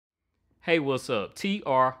Hey, what's up?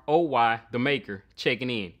 TROY, the maker,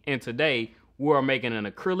 checking in. And today, we're making an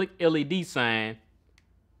acrylic LED sign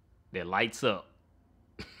that lights up.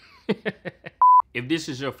 If this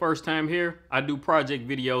is your first time here, I do project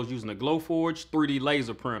videos using a Glowforge 3D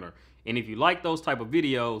laser printer. And if you like those type of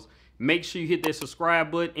videos, make sure you hit that subscribe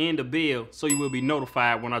button and the bell so you will be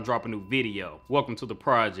notified when I drop a new video. Welcome to the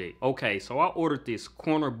project. Okay, so I ordered this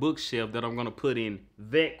corner bookshelf that I'm gonna put in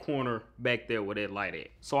that corner back there where that light at,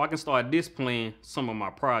 so I can start displaying some of my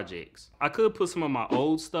projects. I could put some of my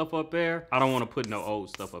old stuff up there. I don't wanna put no old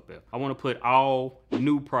stuff up there. I wanna put all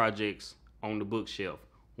new projects on the bookshelf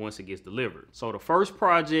once it gets delivered. So the first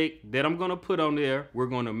project that I'm gonna put on there, we're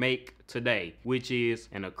gonna make today, which is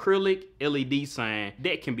an acrylic LED sign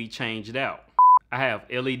that can be changed out. I have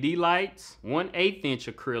LED lights, 1/8 inch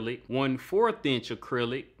acrylic, 1/4 inch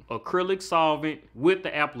acrylic, acrylic solvent with the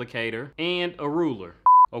applicator, and a ruler.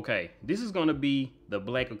 Okay, this is gonna be the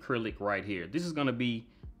black acrylic right here. This is gonna be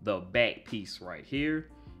the back piece right here.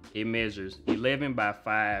 It measures 11 by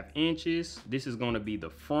 5 inches. This is gonna be the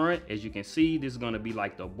front. As you can see, this is gonna be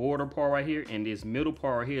like the border part right here, and this middle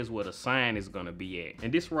part right here is where the sign is gonna be at.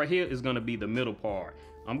 And this right here is gonna be the middle part.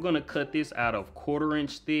 I'm gonna cut this out of 1/4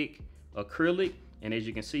 inch thick acrylic, and as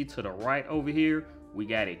you can see to the right over here, we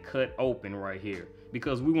got it cut open right here.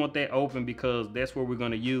 Because we want that open because that's where we're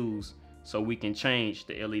gonna use so we can change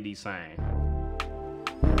the LED sign.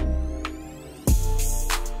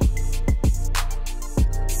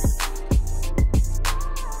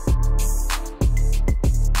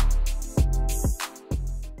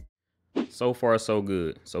 So far, so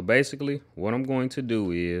good. So basically, what I'm going to do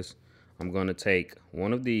is I'm going to take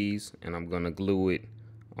one of these and I'm going to glue it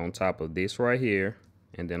on top of this right here.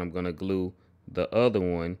 And then I'm going to glue the other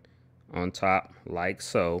one on top like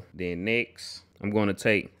so. Then next, I'm going to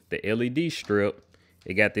take the LED strip.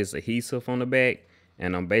 It got this adhesive on the back.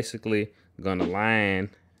 And I'm basically going to line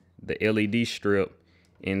the LED strip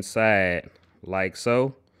inside like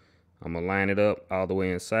so. I'm gonna line it up all the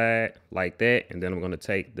way inside like that, and then I'm gonna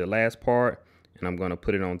take the last part and I'm gonna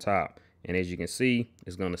put it on top. And as you can see,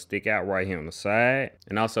 it's gonna stick out right here on the side.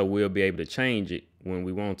 And also we'll be able to change it when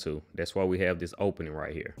we want to. That's why we have this opening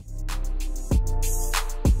right here.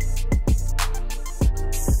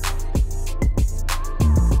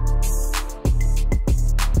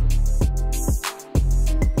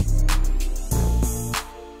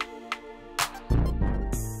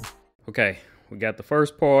 Okay. We got the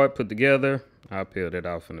first part put together. I'll peel that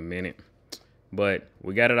off in a minute. But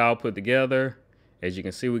we got it all put together. As you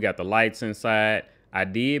can see, we got the lights inside. I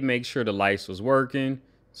did make sure the lights was working,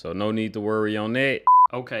 so no need to worry on that.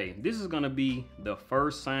 Okay, this is gonna be the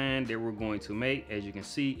first sign that we're going to make. As you can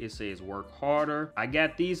see, it says work harder. I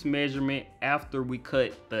got these measurement after we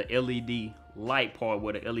cut the LED light part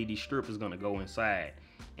where the LED strip is gonna go inside.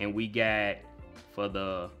 And we got, for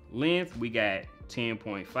the length, we got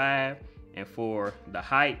 10.5. And for the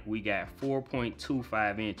height, we got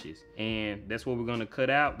 4.25 inches. And that's what we're gonna cut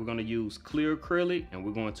out. We're gonna use clear acrylic and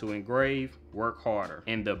we're going to engrave work harder.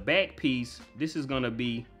 And the back piece, this is gonna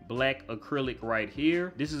be black acrylic right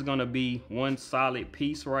here. This is gonna be one solid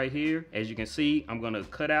piece right here. As you can see, I'm gonna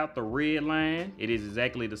cut out the red line. It is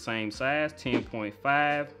exactly the same size,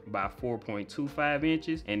 10.5 by 4.25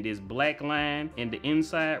 inches. And this black line in the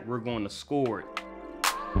inside, we're gonna score it.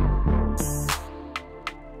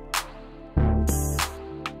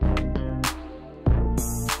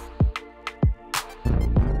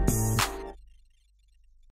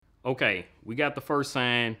 Okay, we got the first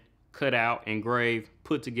sign cut out, engraved,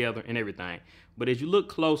 put together, and everything. But as you look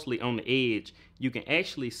closely on the edge, you can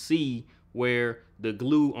actually see where the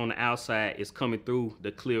glue on the outside is coming through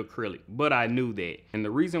the clear acrylic. But I knew that. And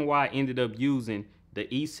the reason why I ended up using the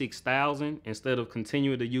E6000 instead of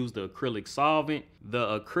continuing to use the acrylic solvent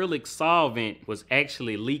was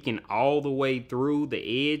actually leaking all the way through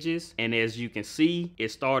the edges, and as you can see, it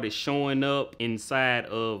started showing up inside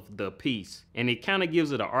of the piece, and it kind of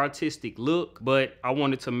gives it an artistic look, but I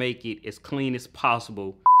wanted to make it as clean as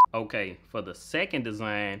possible. Okay, for the second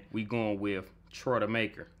design, we going with Troy the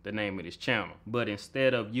Maker, the name of this channel, but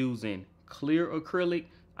instead of using clear acrylic,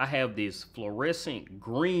 I have this fluorescent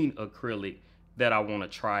green acrylic that I want to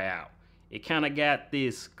try out. It kind of got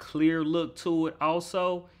this clear look to it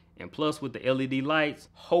also, and plus with the LED lights,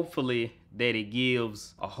 hopefully that it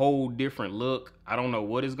gives a whole different look. I don't know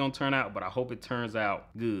what it's gonna turn out, but I hope it turns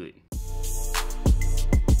out good.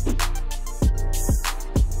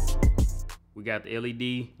 We got the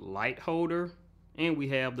LED light holder and we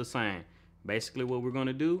have the sign. Basically what we're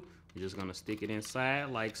gonna do, we're just gonna stick it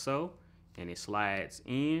inside like so, and it slides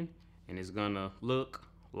in, and it's gonna look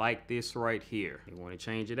like this right here. You want to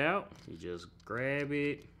change it out, you just grab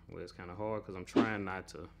it Well, it's kind of hard because I'm trying not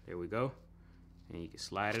to. There we go. And you can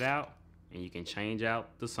slide it out and you can change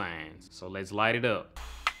out the signs. So let's light it up.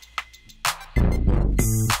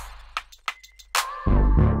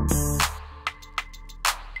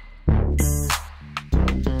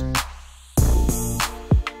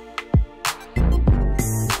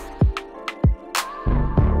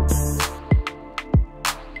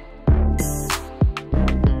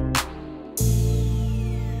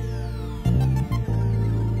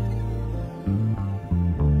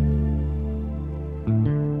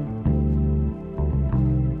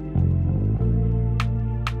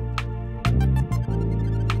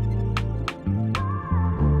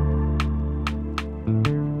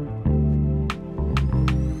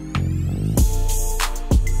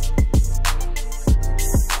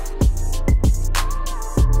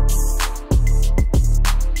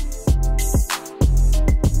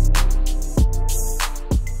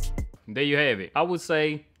 There you have it. I would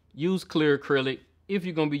say use clear acrylic if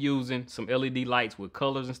you're gonna be using some LED lights with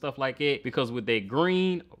colors and stuff like that, because with that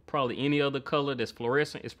green, or probably any other color that's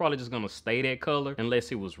fluorescent, it's probably just gonna stay that color.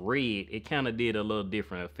 Unless it was red, it kind of did a little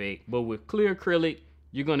different effect. But with clear acrylic,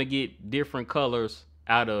 you're gonna get different colors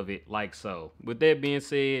out of it, like so. With that being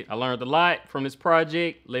said, I learned a lot from this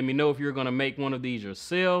project. Let me know if you're gonna make one of these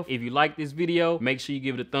yourself. If you like this video, make sure you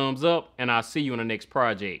give it a thumbs up, and I'll see you in the next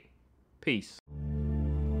project. Peace.